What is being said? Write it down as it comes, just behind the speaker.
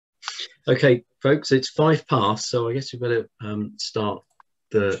Okay, folks, it's 5 past, so I guess we better start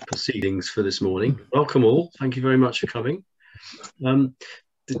the proceedings for this morning. Welcome all. Thank you very much for coming.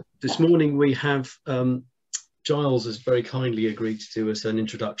 This morning we have Giles has very kindly agreed to do us an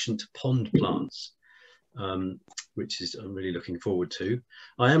introduction to pond plants, which is I'm really looking forward to.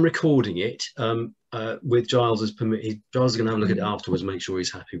 I am recording it with Giles's permit. Giles is going to have a look at it afterwards, make sure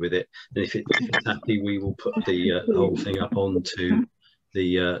he's happy with it. And if it's happy, we will put the whole thing up onto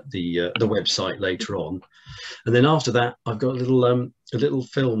the website later on. And then after that, I've got a little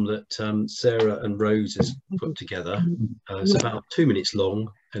film that Sarah and Rose has put together. It's about 2 minutes long,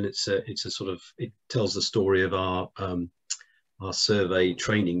 and it tells the story of our survey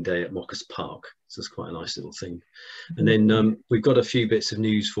training day at Moccas Park. So it's quite a nice little thing. And then we've got a few bits of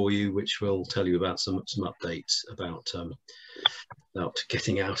news for you, which will tell you about some updates about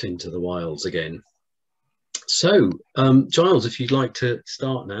getting out into the wilds again. So, Giles, if you'd like to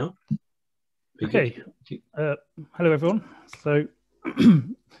start now. Okay. Hello, everyone. So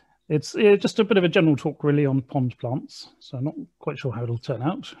it's just a bit of a general talk, really, on pond plants. So I'm not quite sure how it'll turn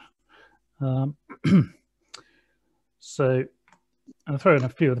out. So I'll throw in a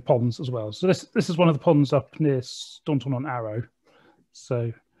few of the ponds as well. So this is one of the ponds up near Staunton-on-Arrow.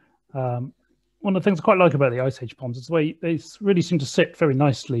 So one of the things I quite like about the Ice Age ponds is the way they really seem to sit very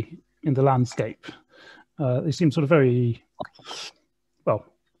nicely in the landscape. They seem sort of very, well,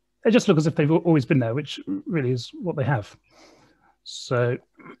 they just look as if they've always been there, which really is what they have. So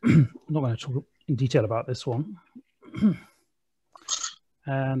I'm not going to talk in detail about this one.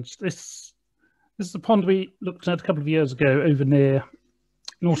 And this is the pond we looked at a couple of years ago over near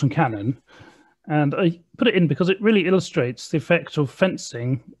Norton Cannon. And I put it in because it really illustrates the effect of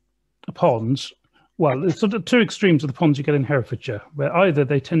fencing a pond. Well, it's sort of two extremes of the ponds you get in Herefordshire, where either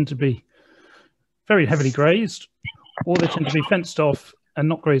they tend to be very heavily grazed, or they tend to be fenced off and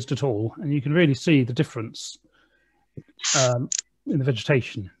not grazed at all. And you can really see the difference in the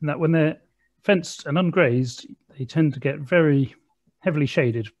vegetation. And that when they're fenced and ungrazed, they tend to get very heavily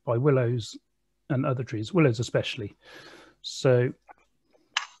shaded by willows and other trees, willows especially. So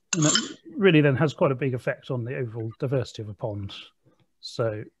and that really then has quite a big effect on the overall diversity of a pond.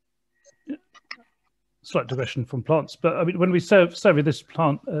 So slight digression from plants, but I mean, when we surveyed this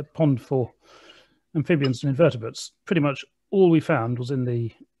pond for amphibians and invertebrates, pretty much all we found was in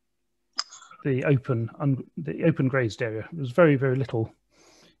the open grazed area. There was very, very little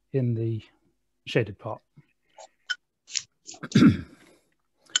in the shaded part.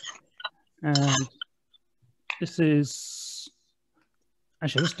 And this is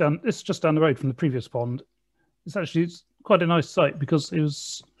actually this is just down the road from the previous pond. It's quite a nice site because it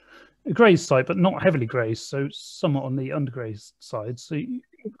was a grazed site, but not heavily grazed, so somewhat on the undergrazed side. So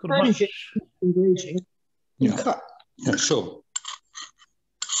you've got a much... Yeah, sure.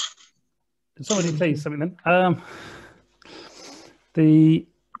 Did somebody say something then? He's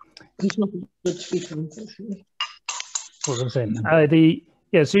not a good speaker, unfortunately. What was I saying?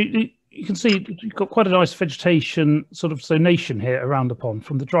 So you can see you've got quite a nice vegetation sort of zonation here around the pond.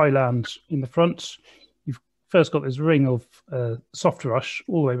 From the dry land in the front, you've first got this ring of soft rush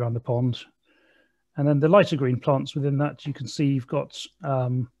all the way around the pond. And then the lighter green plants within that, you can see you've got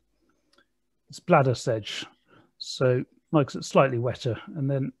it's bladder sedge, so makes it slightly wetter. And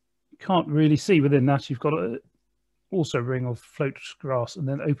then you can't really see within that, you've got also a ring of float grass and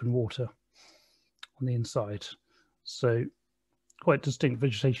then open water on the inside. So quite distinct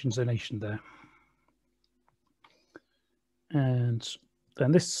vegetation zonation there. And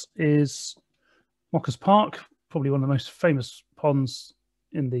then this is Moccas Park, probably one of the most famous ponds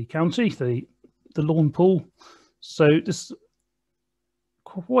in the county, the lawn pool. So this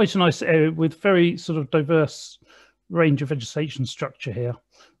quite a nice area with very sort of diverse range of vegetation structure here,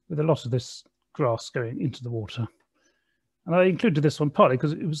 with a lot of this grass going into the water. And I included this one partly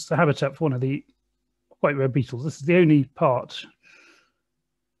because it was the habitat for one of the quite rare beetles. This is the only part,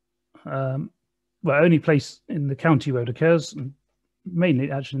 only place in the county where it occurs, and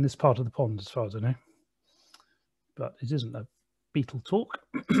mainly actually in this part of the pond, as far as I know. But it isn't a beetle talk.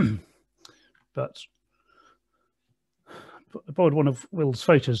 But I borrowed one of Will's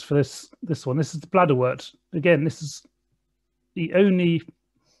photos for this one. This is the bladderwort. Again, this is the only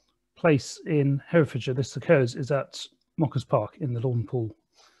place in Herefordshire this occurs is at Moccas Park in the lawn pool.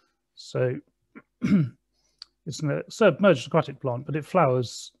 So it's a submerged aquatic plant, but it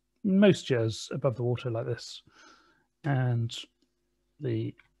flowers most years above the water like this. And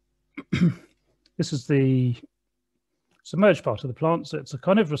this is the submerged part of the plant. So it's a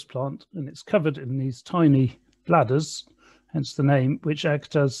carnivorous plant, and it's covered in these tiny bladders, hence the name, which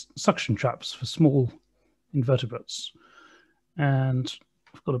act as suction traps for small invertebrates. And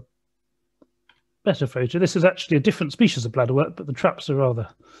I've got a better photo, this is actually a different species of bladderwort, but the traps are rather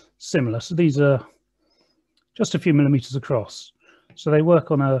similar. So these are just a few millimeters across. So they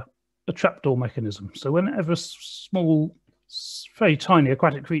work on a trapdoor mechanism. So whenever small, very tiny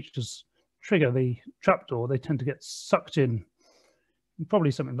aquatic creatures trigger the trapdoor, they tend to get sucked in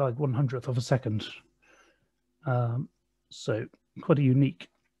probably something like 1/100th of a second. So quite a unique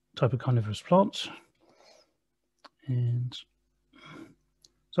type of carnivorous plant. And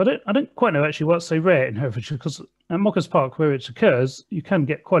so I don't quite know actually what's so rare in Herefordshire, because at Mockers Park, where it occurs, you can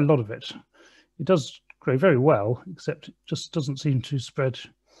get quite a lot of it. It does grow very well, except it just doesn't seem to spread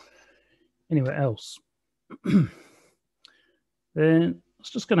anywhere else. Then I was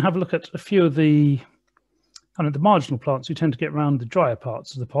just going to have a look at a few of the kind of the marginal plants you tend to get around the drier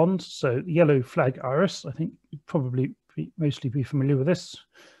parts of the pond. So the yellow flag iris, I think you'd probably mostly be familiar with this.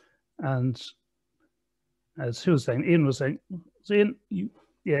 And as who was saying, Ian was saying, so Ian,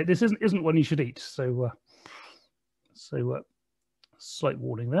 yeah, this isn't one you should eat. So, slight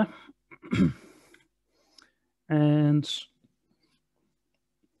warning there. And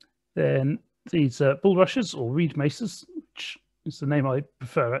then these bulrushes or reed maces, which is the name I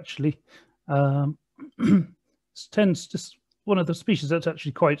prefer actually. This tends to one of the species that's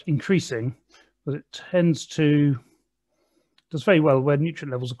actually quite increasing, but it does very well where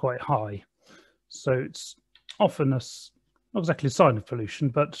nutrient levels are quite high. So it's often not exactly a sign of pollution,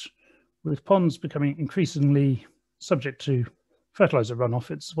 but with ponds becoming increasingly subject to fertilizer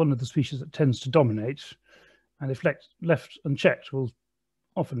runoff, it's one of the species that tends to dominate, and if left unchecked, will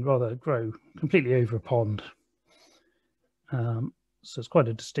often rather grow completely over a pond. So it's quite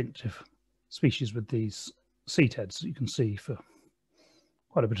a distinctive species with these seed heads that you can see for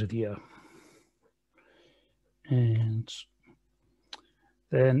quite a bit of the year. And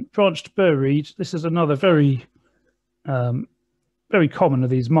then branched burr reed. This is another very common of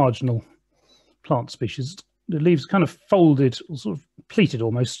these marginal plant species. The leaves kind of folded or sort of pleated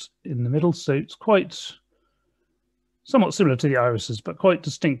almost in the middle, so it's quite somewhat similar to the irises, but quite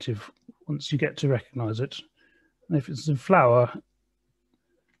distinctive once you get to recognize it. And if it's in flower,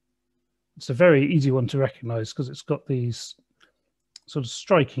 it's a very easy one to recognize because it's got these sort of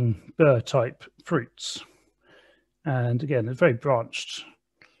striking burr type fruits. And again, a very branched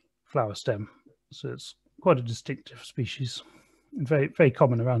flower stem. So it's quite a distinctive species and very, very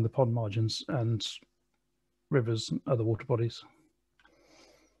common around the pond margins and rivers and other water bodies.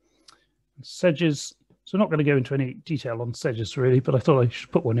 Sedges. So I'm not going to go into any detail on sedges really, but I thought I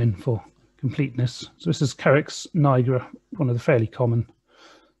should put one in for completeness. So this is Carex nigra, one of the fairly common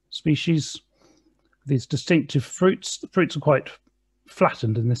species. These distinctive fruits. The fruits are quite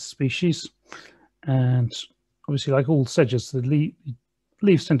flattened in this species, and obviously, like all sedges, the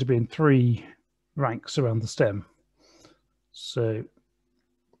leaves tend to be in 3 ranks around the stem. So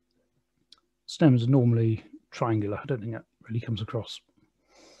stems are normally triangular. I don't think that really comes across.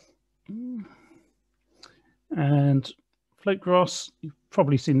 And float grass, you've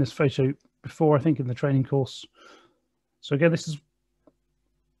probably seen this photo before, I think, in the training course. So again, this is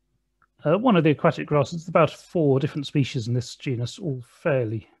one of the aquatic grasses. It's about 4 different species in this genus, all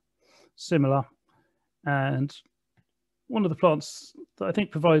fairly similar. And one of the plants that I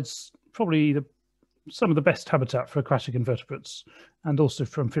think provides probably some of the best habitat for aquatic invertebrates and also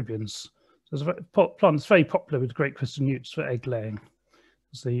for amphibians. So it's a plant that's very popular with great crystal newts for egg laying.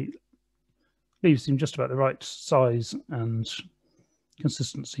 The leaves seem just about the right size and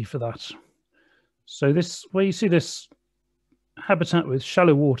consistency for that. So this, where you see this habitat with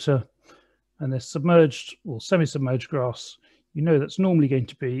shallow water and this submerged or semi-submerged grass, you know that's normally going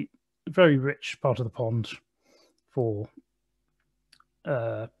to be a very rich part of the pond for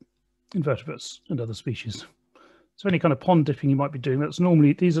invertebrates and other species. So any kind of pond dipping you might be doing,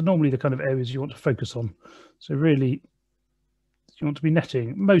 these are normally the kind of areas you want to focus on. So really, you want to be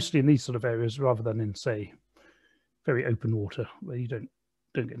netting mostly in these sort of areas rather than in, say, very open water where you don't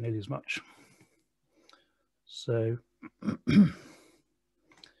get nearly as much. So, and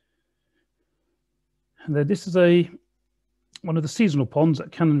then this is one of the seasonal ponds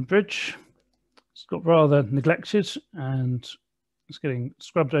at Cannon Bridge. It's got rather neglected and it's getting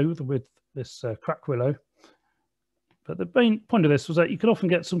scrubbed over with this crack willow. But the main point of this was that you could often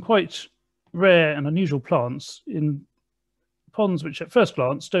get some quite rare and unusual plants in ponds which at first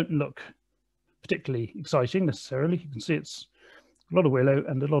glance don't look particularly exciting necessarily. You can see it's a lot of willow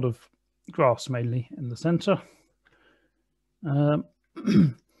and a lot of grass mainly in the centre.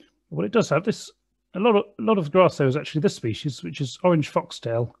 What it does have, a lot of grass there is actually this species, which is orange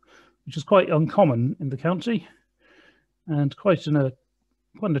foxtail, which is quite uncommon in the county and quite an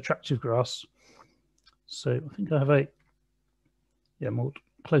attractive grass. So I think I have more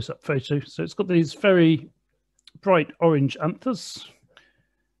close-up photo. So it's got these very bright orange anthers,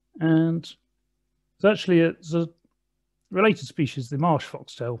 and it's a related species, the marsh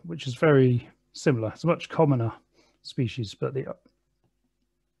foxtail, which is very similar. It's a much commoner species, but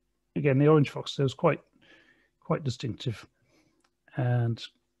again, the orange foxtail is quite distinctive, and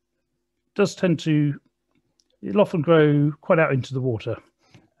it'll often grow quite out into the water,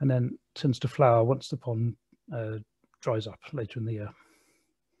 and then tends to flower once the pond dries up later in the year.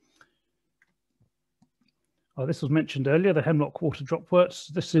 This was mentioned earlier, the hemlock water dropwort.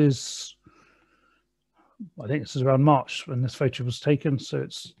 I think this is around March when this photo was taken, so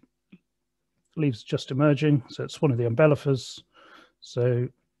it's leaves just emerging. So it's one of the umbellifers. So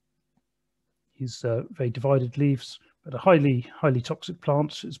he's very divided leaves, but a highly toxic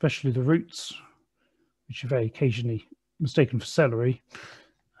plant, especially the roots, which are very occasionally mistaken for celery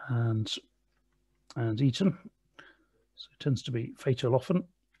and eaten. So it tends to be fatal often.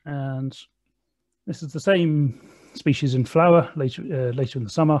 And this is the same species in flower later in the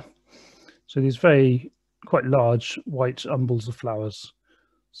summer. So these quite large white umbels of flowers,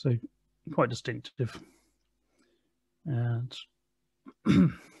 so quite distinctive. And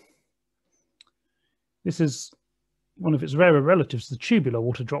this is one of its rarer relatives, the tubular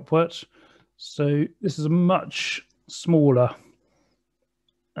water dropwort. So this is a much smaller,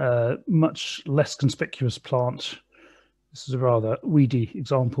 much less conspicuous plant. This is a rather weedy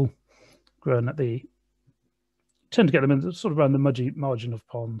example, grown tend to get them in sort of around the muddy margin of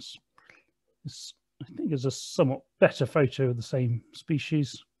ponds. This, I think, is a somewhat better photo of the same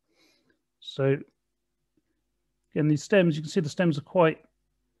species. So again, these stems, you can see the stems are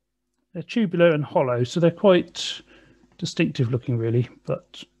they're tubular and hollow, so they're quite distinctive looking really,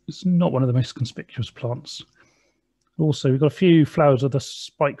 but it's not one of the most conspicuous plants. Also, we've got a few flowers of the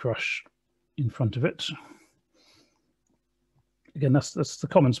spike rush in front of it. Again, that's the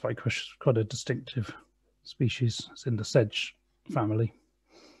common spike rush, quite a distinctive species. It's in the sedge family.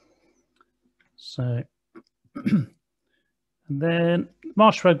 So, and then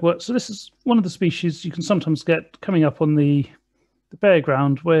marsh ragwort. So this is one of the species you can sometimes get coming up on the bare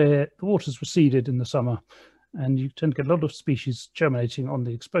ground where the water's receded in the summer, and you tend to get a lot of species germinating on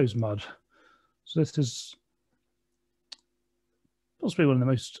the exposed mud. So this is possibly one of the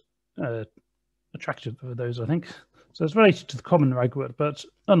most attractive of those, I think. So it's related to the common ragwort, but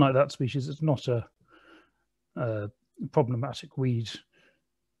unlike that species, it's not a problematic weed.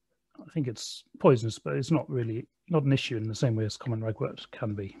 I think it's poisonous, but it's not an issue in the same way as common ragwort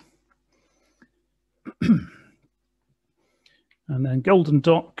can be. And then golden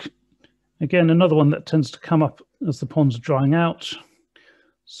dock, again, another one that tends to come up as the ponds are drying out.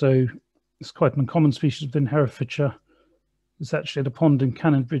 So it's quite an uncommon species within Herefordshire. It's actually at a pond in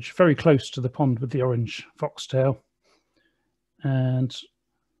Cannon Bridge, very close to the pond with the orange foxtail. And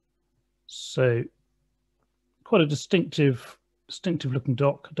so quite a distinctive looking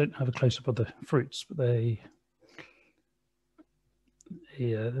dock. I don't have a close-up of the fruits, but they're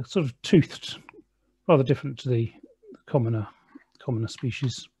sort of toothed, rather different to the commoner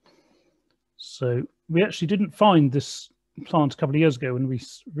species. So we actually didn't find this plant a couple of years ago when we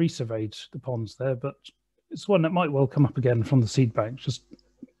resurveyed the ponds there, but it's one that might well come up again from the seed bank. Just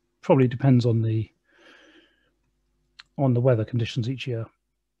probably depends on the weather conditions each year,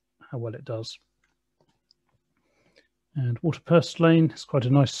 how well it does. And water purslane is quite a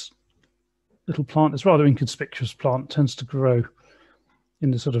nice little plant. It's a rather inconspicuous plant, tends to grow in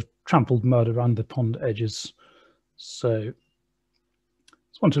the sort of trampled mud around the pond edges. So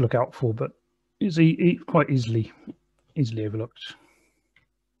it's one to look out for, but it's quite easily overlooked.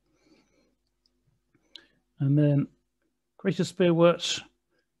 And then greater spearwort.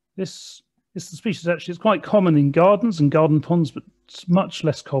 This is the species actually, it's quite common in gardens and garden ponds, but it's much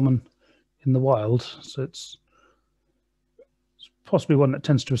less common in the wild. So it's possibly one that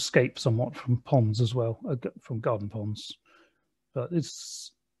tends to escape somewhat from ponds as well, from garden ponds. But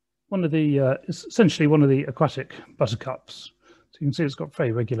it's it's essentially one of the aquatic buttercups. So you can see it's got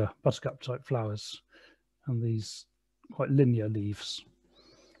very regular buttercup type flowers and these quite linear leaves.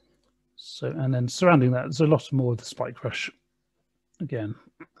 So, and then surrounding that, there's a lot more of the spike rush again.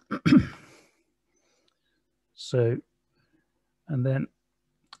 So, and then,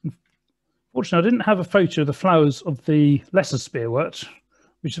 fortunately, I didn't have a photo of the flowers of the lesser spearwort,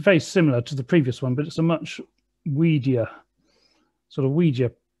 which is very similar to the previous one, but it's a much weedier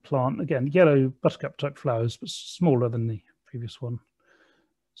plant. Again, yellow buttercup type flowers, but smaller than the previous one.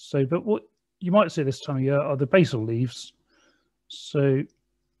 So, but what you might see this time of year are the basal leaves. So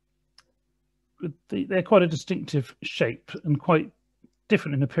they're quite a distinctive shape and quite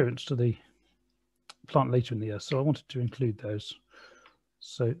different in appearance to the plant later in the year. So I wanted to include those.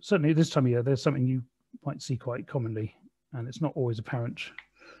 So certainly this time of year, there's something you might see quite commonly, and it's not always apparent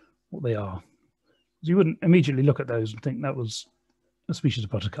what they are. You wouldn't immediately look at those and think that was a species of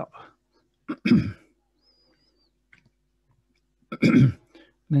buttercup. And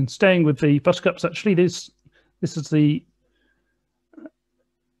then staying with the buttercups, actually, this is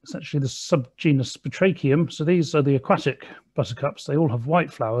it's actually the subgenus Batrachium. So these are the aquatic buttercups. They all have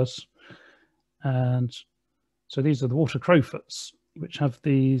white flowers. And so these are the water crowfoots, which have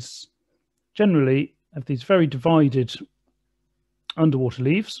these, generally have these very divided underwater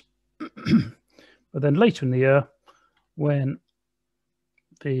leaves. But then later in the year, when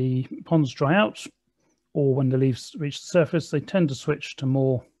the ponds dry out or when the leaves reach the surface, they tend to switch to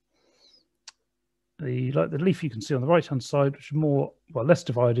more like the leaf you can see on the right hand side, which is more, well, less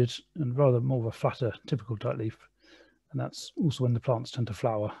divided and rather more of a flatter typical type leaf. And that's also when the plants tend to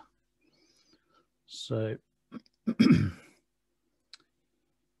flower. So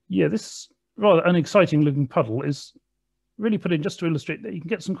yeah, this rather unexciting looking puddle is really put in just to illustrate that you can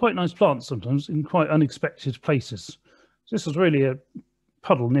get some quite nice plants sometimes in quite unexpected places. So this was really a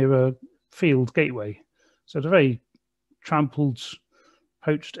puddle near a field gateway. So it's a very trampled,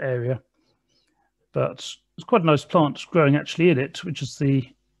 poached area. But there's quite a nice plant growing actually in it, which is you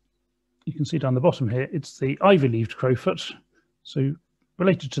can see down the bottom here, it's the ivy-leaved crowfoot, so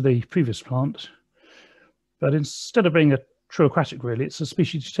related to the previous plant. But instead of being a true aquatic, really, it's a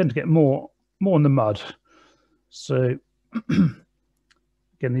species you tend to get more in the mud. So again,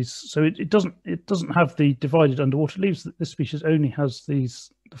 it doesn't have the divided underwater leaves. This species only has the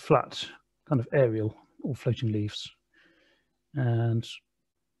flat kind of aerial or floating leaves, and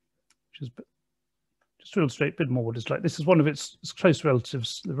which is just to illustrate a bit more what it's like. This is one of its close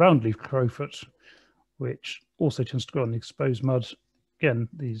relatives, the round-leaved crowfoot, which also tends to grow on the exposed mud. Again,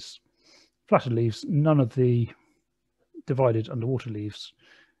 these flatter leaves, none of the divided underwater leaves,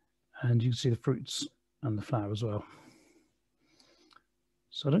 and you can see the fruits and the flower as well.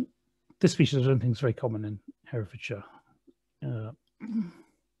 So this species I don't think is very common in Herefordshire.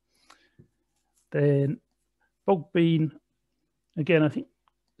 Then bogbean, again, I think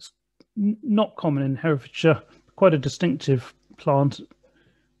it's not common in Herefordshire, quite a distinctive plant.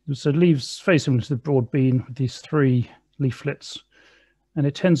 So leaves very similar to the broad bean with these 3 leaflets, and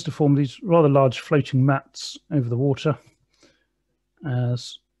it tends to form these rather large floating mats over the water,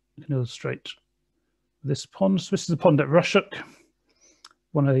 as you can illustrate this pond. So this is the pond at Rushock,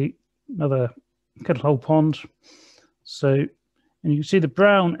 another kettlehole pond. So, and you can see the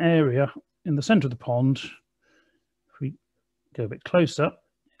brown area in the centre of the pond. If we go a bit closer,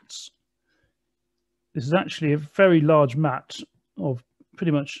 this is actually a very large mat of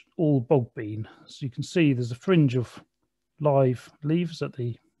pretty much all bogbean. So you can see there's a fringe of live leaves at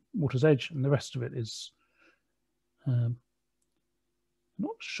the water's edge, and the rest of it is I'm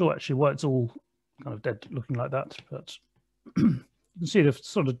not sure actually why it's all kind of dead looking like that, but you can see the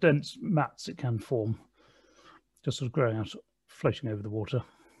sort of dense mats it can form, just sort of growing out, floating over the water.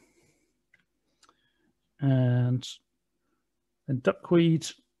 And then duckweed,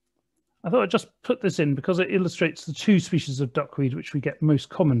 I thought I'd just put this in because it illustrates the 2 species of duckweed which we get most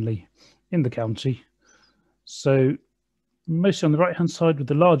commonly in the county. So mostly on the right hand side with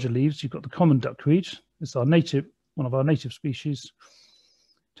the larger leaves, you've got the common duckweed. It's one of our native species.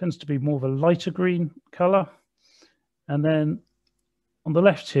 Tends to be more of a lighter green colour. And then on the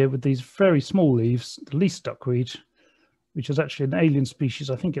left here with these very small leaves, the least duckweed, which is actually an alien species.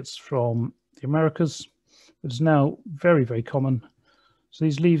 I think it's from the Americas, but it's now very, very common. So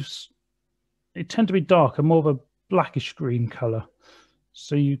these leaves, they tend to be darker, more of a blackish green colour.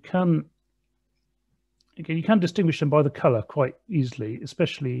 So you can distinguish them by the colour quite easily,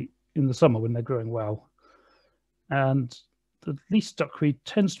 especially in the summer when they're growing well. And the least duckweed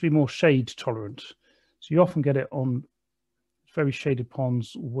tends to be more shade tolerant. So you often get it on very shaded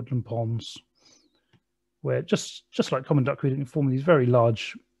ponds or woodland ponds, where just like common duckweed, it can form these very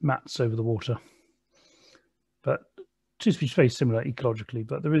large mats over the water. But 2 species very similar ecologically,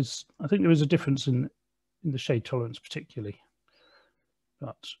 but I think there is a difference in the shade tolerance particularly.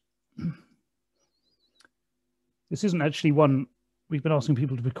 But this isn't actually one we've been asking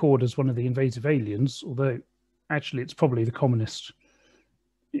people to record as one of the invasive aliens, although actually it's probably the commonest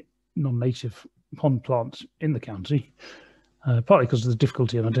non-native pond plant in the county, partly because of the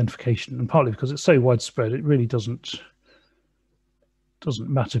difficulty in identification and partly because it's so widespread it really doesn't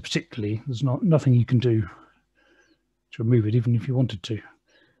matter particularly. There's nothing you can do to remove it, even if you wanted to.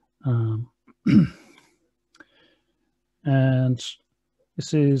 And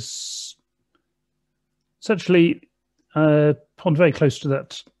this is essentially a pond very close to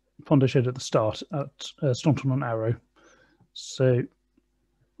that pond I showed at the start at Staunton-on-Arrow. So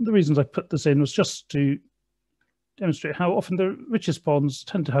the reasons I put this in was just to demonstrate how often the richest ponds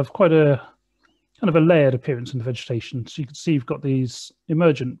tend to have quite a kind of a layered appearance in the vegetation. So you can see you've got these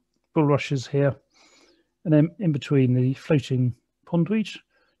emergent bulrushes here, and then in between the floating pondweed,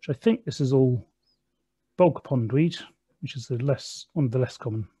 which I think this is all bog pondweed, which is one of the less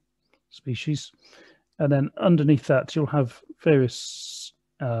common species. And then underneath that, you'll have various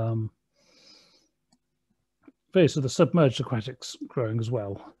of the submerged aquatics growing as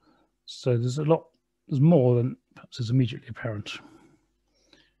well. So there's more than perhaps is immediately apparent.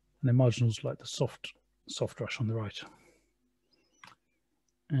 And then marginals like the soft rush on the right.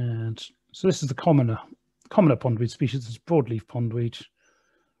 And so this is the commoner pondweed species. This is broadleaf pondweed.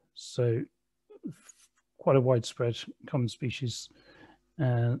 So quite a widespread common species.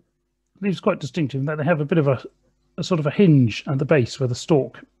 Leaves quite distinctive in that they have a bit of a sort of a hinge at the base where the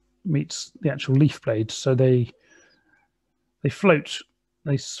stalk meets the actual leaf blade. So they float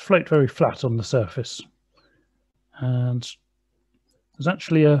very flat on the surface. And there's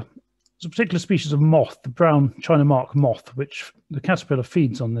actually a particular species of moth, the brown China mark moth, which the caterpillar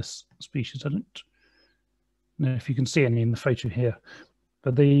feeds on this species. I don't know if you can see any in the photo here,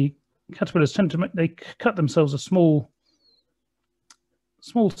 but the caterpillars they cut themselves a small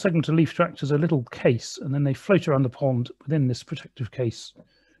segment of leaf to act as a little case, and then they float around the pond within this protective case,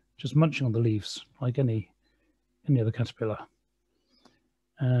 just munching on the leaves like any other caterpillar.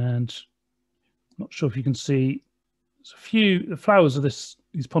 And I'm not sure if you can see, the flowers of these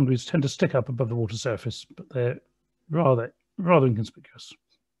pondweeds tend to stick up above the water surface, but they're rather inconspicuous.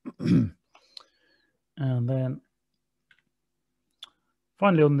 And then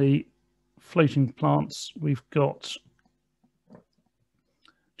finally on the floating plants, we've got,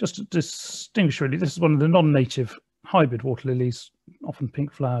 just to distinguish really, this is one of the non-native hybrid water lilies, often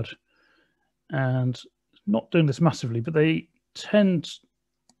pink flowered, and not doing this massively, but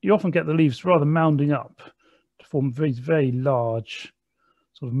you often get the leaves rather mounding up to form very, very large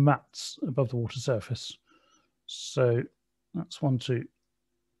sort of mats above the water surface. So that's one to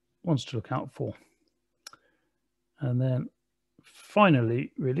look out for. And then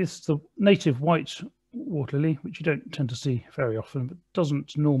finally, really, this is the native white water lily, which you don't tend to see very often, but don't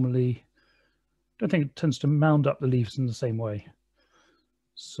think it tends to mound up the leaves in the same way.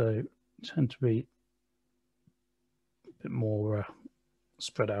 So tend to be a bit more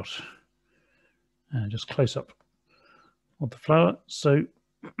spread out. And just close up of the flower. So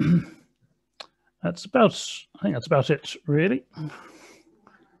I think that's about it, really.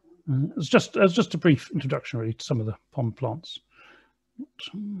 It's just a brief introduction, really, to some of the pond plants.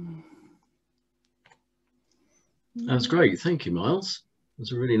 That's great. Thank you, Miles. It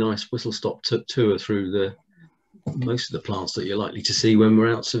was a really nice whistle-stop tour through most of the plants that you're likely to see when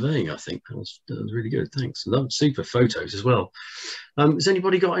we're out surveying, I think. That was really good. Thanks. Love super photos as well. Has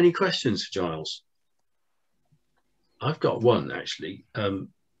anybody got any questions for Giles? I've got one, actually, to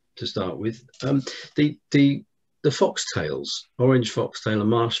start with. The foxtails, orange foxtail and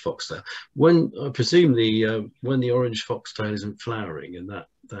marsh foxtail. I presume when the orange foxtail isn't flowering and that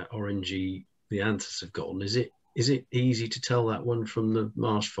orangey, the anthers have gone, is it easy to tell that one from the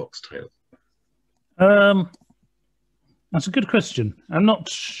marsh foxtail? That's a good question. I'm not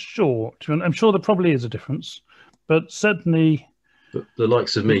sure. I'm sure there probably is a difference, but certainly. But the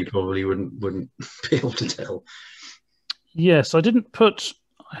likes of me probably wouldn't be able to tell. Yes, I didn't put.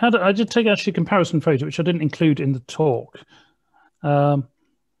 I did take actually a comparison photo, which I didn't include in the talk. But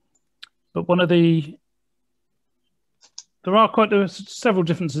there are several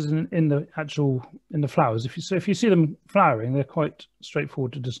differences in the flowers. If you see them flowering, they're quite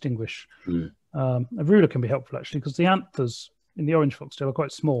straightforward to distinguish. Mm. A ruler can be helpful actually, because the anthers in the orange foxtail are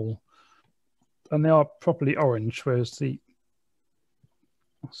quite small, and they are properly orange. Whereas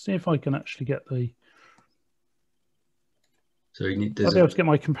I'll see if I can actually get the. So I'll be able to get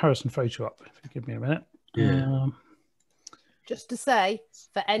my comparison photo up if you give me a minute. Yeah. Just to say,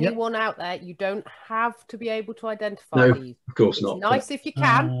 for anyone out there, you don't have to be able to identify these. Of course it's not. Nice if you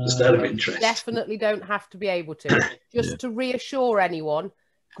can. Just out of interest. Definitely don't have to be able to. Just to reassure anyone,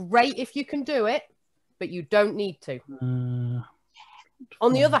 great if you can do it, but you don't need to.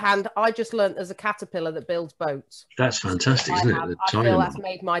 On the other hand, I just learnt there's a caterpillar that builds boats. That's fantastic, isn't it? I feel that's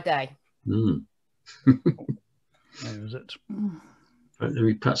made my day. Mm. Where is it?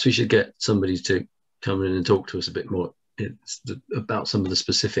 Perhaps we should get somebody to come in and talk to us a bit more about some of the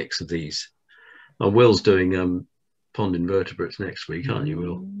specifics of these. Will's doing pond invertebrates next week, aren't you,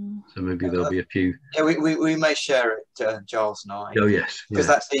 Will? So maybe there'll be a few. Yeah, we may share it, Giles and I. Oh yes, because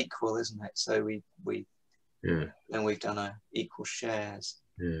that's equal, isn't it? So we then we've done a equal shares.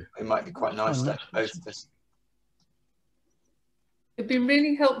 Yeah, it might be quite nice that both of us. It'd be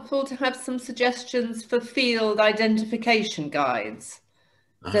really helpful to have some suggestions for field identification guides,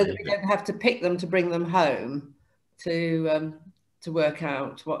 so that we don't have to pick them to bring them home to work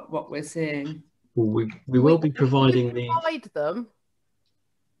out what we're seeing. Well, we will be providing provide them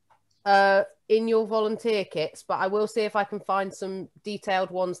in your volunteer kits, but I will see if I can find some detailed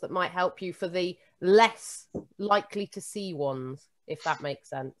ones that might help you for the less likely to see ones, if that makes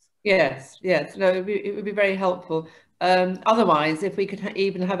sense. Yes, yes. No, it would be very helpful. Otherwise, if we could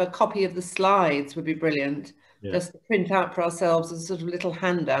even have a copy of the slides would be brilliant. Yeah. Just to print out for ourselves as a sort of little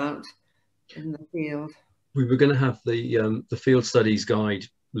handout in the field. We were going to have the field studies guide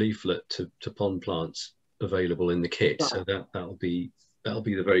leaflet to pond plants available in the kit, right. So that'll be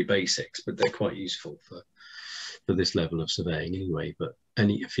the very basics, but they're quite useful for this level of surveying anyway. But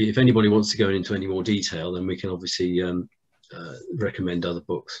if anybody wants to go into any more detail, then we can obviously recommend other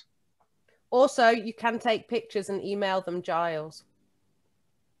books. Also, you can take pictures and email them, Giles.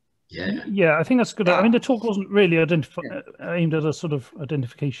 Yeah, I think that's good. I mean, the talk wasn't really aimed at a sort of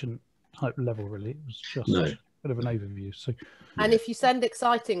identification type level, really. It was just a bit of an overview. So, and if you send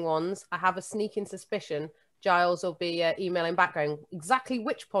exciting ones, I have a sneaking suspicion Giles will be emailing back going, exactly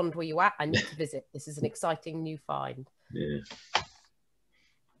which pond were you at? I need to visit. This is an exciting new find. Yeah.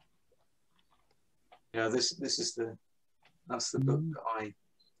 Yeah, that's the book that I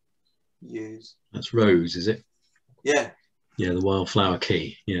use. That's Rose, is it? Yeah. Yeah, the Wildflower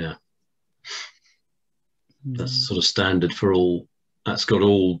Key. Yeah. That's sort of standard for all. That's got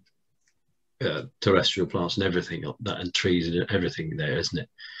all terrestrial plants and everything up that, and trees and everything there, isn't it?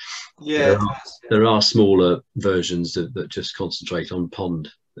 Yeah. There are smaller versions that just concentrate on pond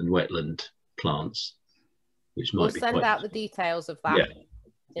and wetland plants, which might be send quite out the details of that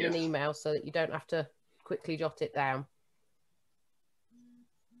in an Yeah. email so that you don't have to quickly jot it down.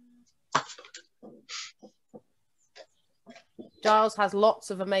 Giles has lots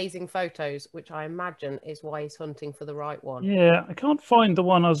of amazing photos, which I imagine is why he's hunting for the right one. Yeah, I can't find the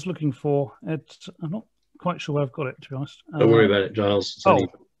one I was looking for. I'm not quite sure where I've got it, to be honest. Don't worry about it, Giles.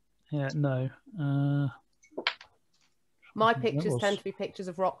 Yeah, no. My pictures tend to be pictures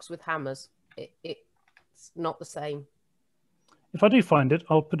of rocks with hammers. It's not the same. If I do find it,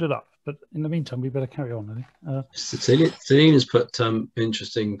 I'll put it up. But in the meantime, we better carry on, I think. Selina's put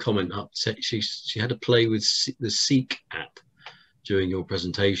interesting comment up. She had to play with the Seek app during your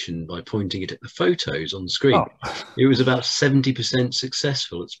presentation by pointing it at the photos on the screen. Oh. It was about 70%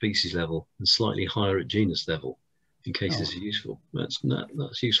 successful at species level and slightly higher at genus level, in case this is useful. That's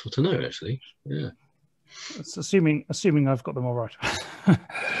useful to know, actually. Yeah. It's assuming I've got them all right.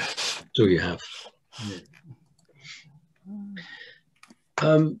 Sure you have.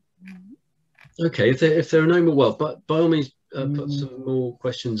 Yeah. Okay, if there are no more, well, but by all means, put some more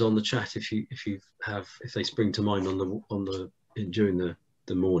questions on the chat if they spring to mind during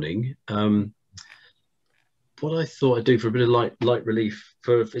the morning. What I thought I'd do for a bit of light relief,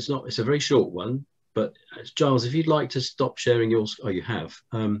 it's a very short one, but Giles, if you'd like to stop sharing yours, you have.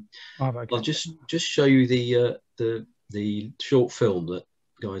 I'll just show you the short film that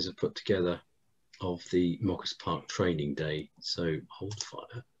guys have put together of the Moccas Park training day. So hold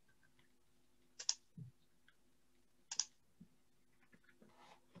fire.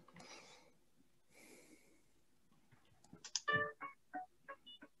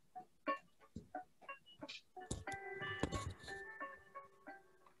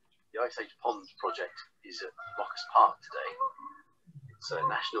 The Ice Age Ponds project is at Moccas Park today. It's a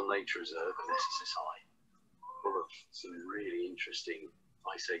National Nature Reserve and SSSI, full of some really interesting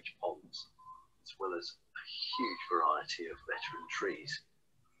Ice Age ponds, as well as a huge variety of veteran trees.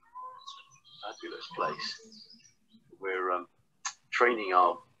 Fabulous place. We're training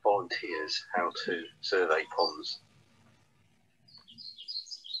our volunteers how to survey ponds.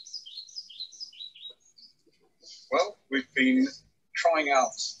 Well, we've been trying out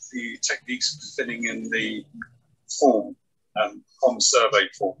the techniques of filling in the form, pond survey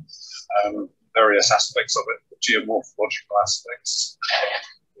form, various aspects of it, the geomorphological aspects,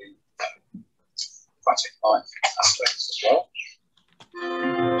 the aquatic life aspects as well.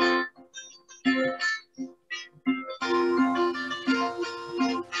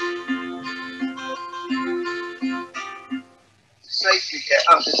 Safely get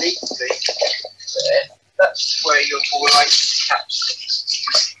underneath there. That's where your more likely catch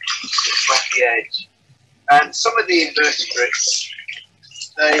things. It's on the edge. And some of the invertebrates,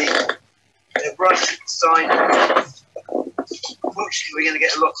 they're right at the side. Unfortunately, we're going to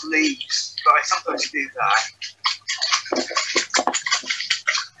get a lot of leaves, but I sometimes do that.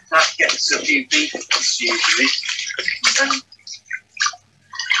 That gets a few beetles usually. And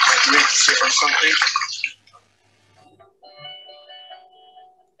rinse it or something.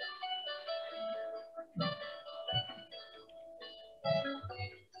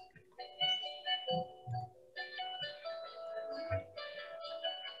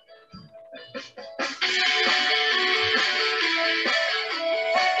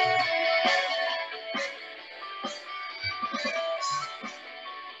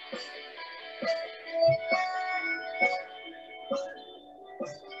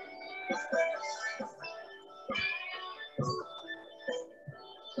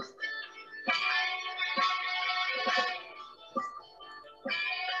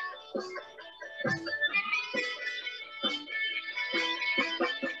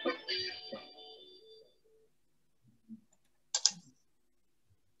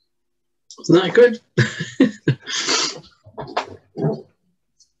 Isn't that good?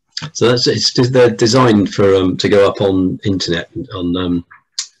 So they're designed for to go up on internet, on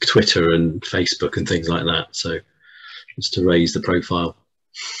Twitter and Facebook and things like that. So just to raise the profile.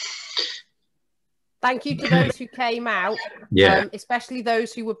 Thank you to those who came out, especially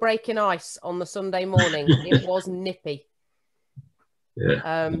those who were breaking ice on the Sunday morning. It was nippy.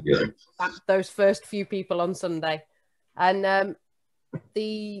 Yeah. Those first few people on Sunday. And shall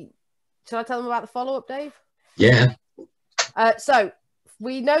I tell them about the follow-up, Dave? Yeah. So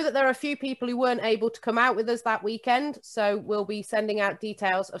we know that there are a few people who weren't able to come out with us that weekend. So we'll be sending out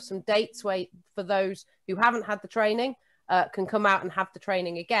details of some dates for those who haven't had the training can come out and have the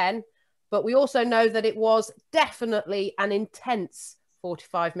training again. But we also know that it was definitely an intense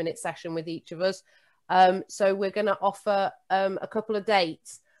 45-minute session with each of us. So we're going to offer a couple of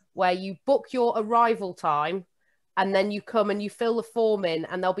dates where you book your arrival time and then you come and you fill the form in,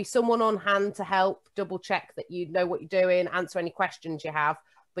 and there'll be someone on hand to help double check that you know what you're doing, answer any questions you have,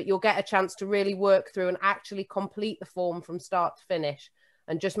 but you'll get a chance to really work through and actually complete the form from start to finish,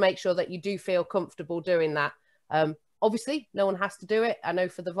 and just make sure that you do feel comfortable doing that. Obviously, no one has to do it. I know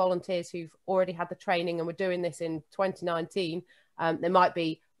for the volunteers who've already had the training and we're doing this in 2019, they might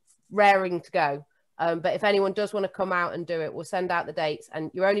be raring to go. But if anyone does want to come out and do it, we'll send out the dates,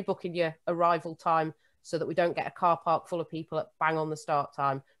 and you're only booking your arrival time so that we don't get a car park full of people at bang on the start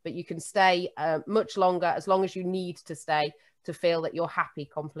time. But you can stay much longer, as long as you need to stay to feel that you're happy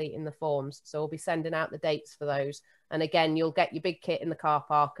completing the forms. So we'll be sending out the dates for those. And again, you'll get your big kit in the car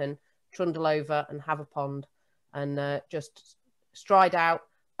park and trundle over and have a pond and just stride out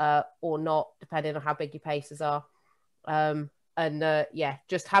or not, depending on how big your paces are. Yeah,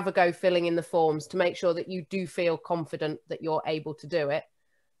 just have a go filling in the forms to make sure that you do feel confident that you're able to do it.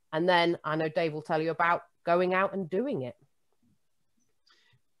 And then I know Dave will tell you about going out and doing it.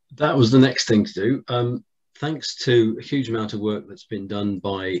 That was the next thing to do. Thanks to a huge amount of work that's been done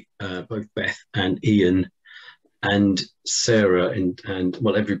by both Beth and Ian and Sarah and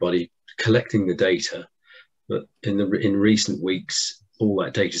well, everybody collecting the data. But in recent weeks, all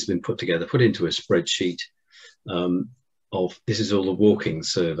that data has been put together, put into a spreadsheet this is all the walking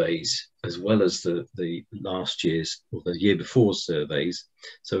surveys, as well as the last year's or the year before surveys.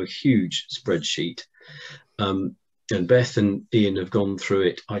 So a huge spreadsheet. And Beth and Ian have gone through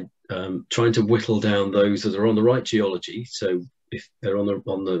it, trying to whittle down those that are on the right geology. So if they're on the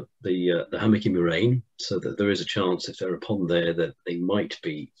hummocky moraine, so that there is a chance if they're a pond there that they might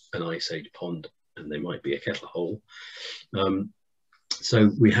be an ice age pond and they might be a kettle hole.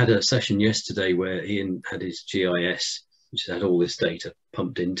 So we had a session yesterday where Ian had his GIS, which had all this data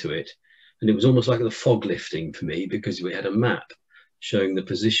pumped into it. And it was almost like the fog lifting for me, because we had a map showing the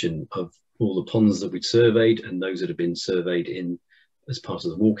position of all the ponds that we'd surveyed and those that had been surveyed in as part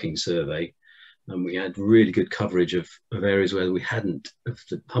of the walking survey. And we had really good coverage of areas where we hadn't, of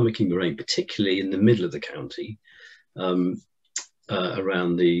the hummocky moraine, particularly in the middle of the county,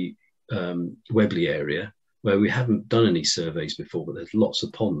 around the Webley area, where we haven't done any surveys before, but there's lots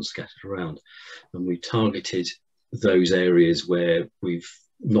of ponds scattered around. And we targeted those areas where we've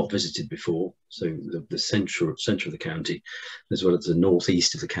not visited before, so the centre of the county, as well as the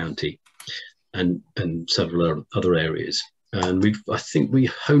northeast of the county, and several other areas. And I think we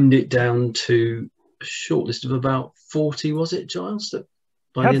honed it down to a short list of about 40, was it, Giles?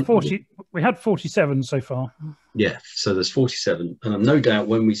 We had 47 so far. Yeah, so there's 47, and I'm no doubt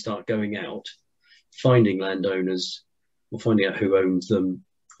when we start going out, finding landowners or finding out who owns them,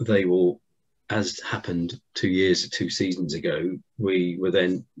 they will, as happened 2 seasons ago,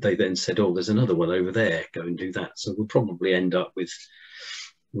 they then said, oh, there's another one over there, go and do that. So we'll probably end up with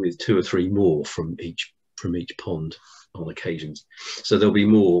 2 or 3 more from each pond on occasions. So there'll be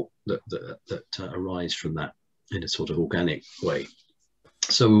more that arise from that in a sort of organic way.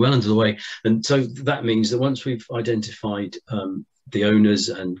 So we're well under the way. And so that means that once we've identified the owners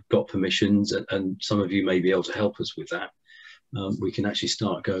and got permissions, and some of you may be able to help us with that, we can actually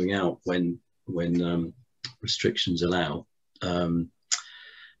start going out when restrictions allow,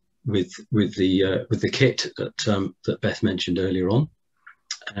 with the kit that Beth mentioned earlier on,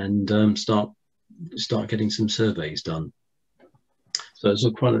 and start getting some surveys done. So it's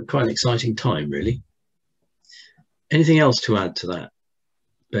quite an exciting time, really. Anything else to add to that,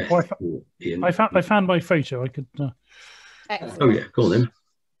 Beth? Well, I found my photo. I could. Excellent. Oh yeah, go on then.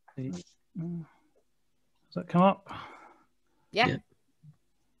 Does that come up? Yeah.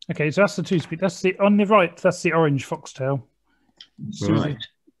 Okay, so that's the 2-speed. That's on the right. That's the orange foxtail. So Right.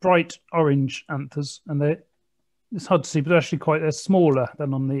 Bright orange anthers, and it's hard to see, but they're smaller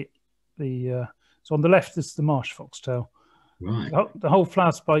than on the. So on the left is the marsh foxtail. Right. The whole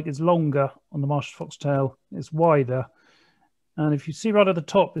flower spike is longer on the marsh foxtail. It's wider. And if you see right at the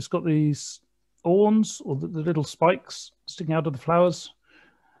top, it's got these awns, or the little spikes sticking out of the flowers.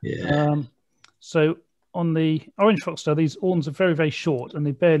 Yeah. So on the orange foxtail, these awns are very, very short and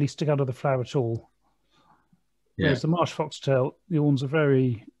they barely stick out of the flower at all. Yeah. Whereas the marsh foxtail, the awns are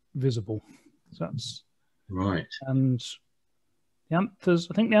very visible. So that's right. And the anthers,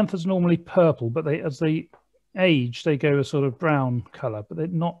 I think the anthers are normally purple, but as they age, they go a sort of brown colour, but they're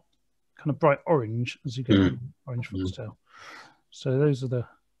not kind of bright orange as you go orange foxtail. So those are the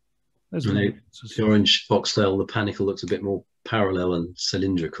the orange foxtail. The panicle looks a bit more parallel and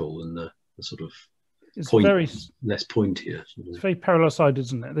cylindrical, and the sort of less pointier. It's very parallel-sided,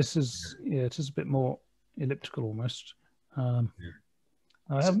 isn't it? This is it is a bit more elliptical almost. I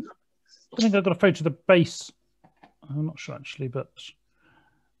think I've got a photo of the base. I'm not sure actually, but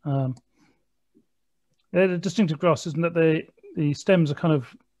the distinctive grass isn't that the stems are kind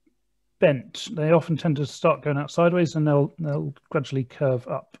of bent. They often tend to start going out sideways, and they'll gradually curve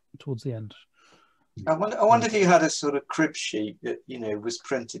up towards the end. I wonder if you had a sort of crib sheet that was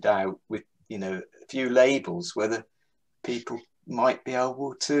printed out with a few labels, whether people might be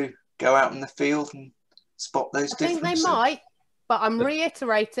able to go out in the field and spot those differences. I think they might, but I'm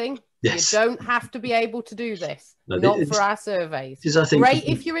reiterating. Yes. You don't have to be able to do this. Not for our surveys. I think great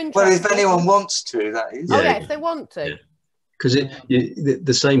if you're interested. Well, if anyone wants to, that is. Oh yeah, if they want to. Because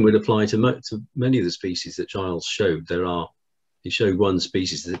the same would apply to many of the species that Giles showed. He showed one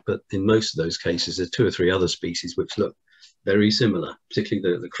species, but in most of those cases, there's 2 or 3 other species which look very similar,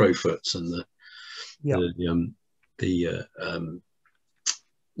 particularly the crowfoots and the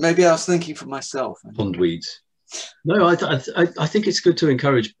maybe I was thinking for myself. Pondweeds. No, I think it's good to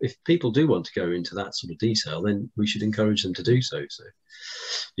encourage, if people do want to go into that sort of detail, then we should encourage them to do so. So,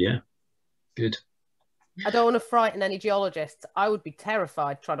 yeah, good. I don't want to frighten any geologists. I would be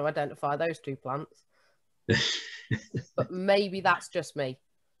terrified trying to identify those 2 plants. But maybe that's just me.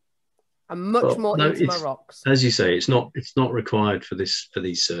 I'm much more into my rocks. As you say, it's not required for these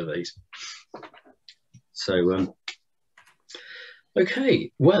surveys. So,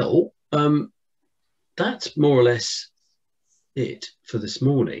 okay, well, that's more or less it for this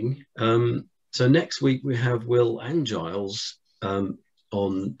morning. So next week we have Will and Giles on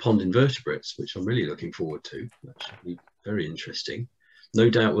pond invertebrates, which I'm really looking forward to. That should be very interesting. No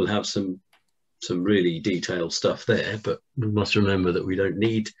doubt we'll have some really detailed stuff there, but we must remember that we don't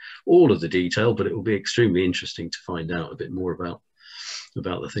need all of the detail, but it will be extremely interesting to find out a bit more about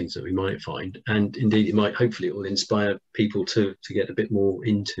the things that we might find. And indeed, hopefully it will inspire people to get a bit more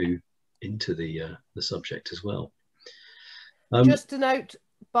into the subject as well. Just to note,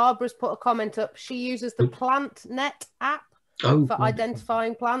 Barbara's put a comment up. She uses the PlantNet app for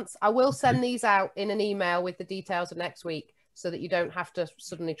identifying plants. I will send these out in an email with the details of next week so that you don't have to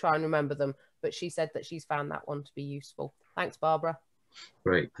suddenly try and remember them. But she said that she's found that one to be useful. Thanks, Barbara.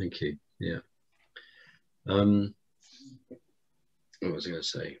 Great, thank you. Yeah. What was I going to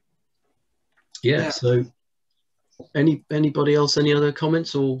say? Yeah. So, anybody else? Any other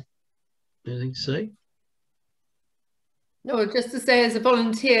comments or anything to say? No, just to say as a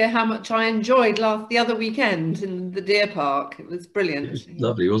volunteer how much I enjoyed the other weekend in the deer park. It was brilliant. It was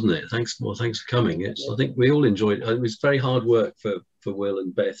lovely, wasn't it? Thanks for coming. I think we all enjoyed it. It was very hard work for Will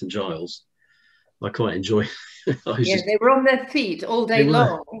and Beth and Giles. I quite enjoyed it. They were on their feet all day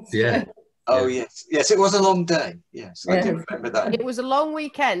long. Yeah. Oh yes, it was a long day. Yes, I do remember that. It was a long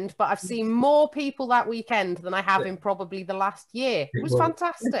weekend, but I've seen more people that weekend than I have in probably the last year. It was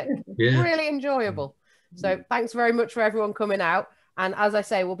fantastic. Really enjoyable. So thanks very much for everyone coming out. And as I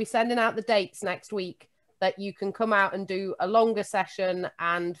say, we'll be sending out the dates next week that you can come out and do a longer session.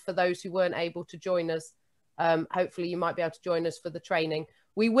 And for those who weren't able to join us, hopefully you might be able to join us for the training.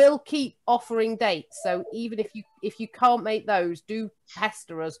 We will keep offering dates. So even if you can't make those, do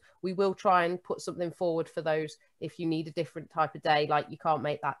pester us. We will try and put something forward for those if you need a different type of day, like you can't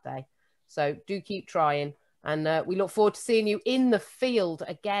make that day. So do keep trying. And we look forward to seeing you in the field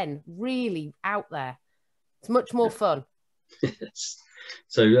again, really out there. It's much more fun. Yes.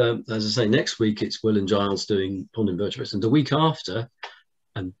 So as I say, next week it's Will and Giles doing pond invertebrates, and the week after,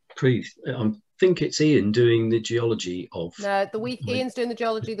 and I think it's Ian doing the geology of. No, Ian's doing the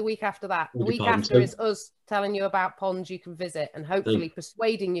geology the week after that. The week after is us telling you about ponds you can visit and hopefully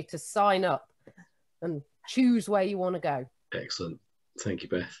persuading you to sign up and choose where you want to go. Excellent. Thank you,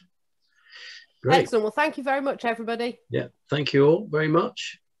 Beth. Great. Excellent. Well, thank you very much, everybody. Yeah, thank you all very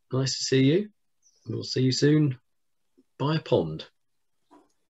much. Nice to see you. We'll see you soon by a pond.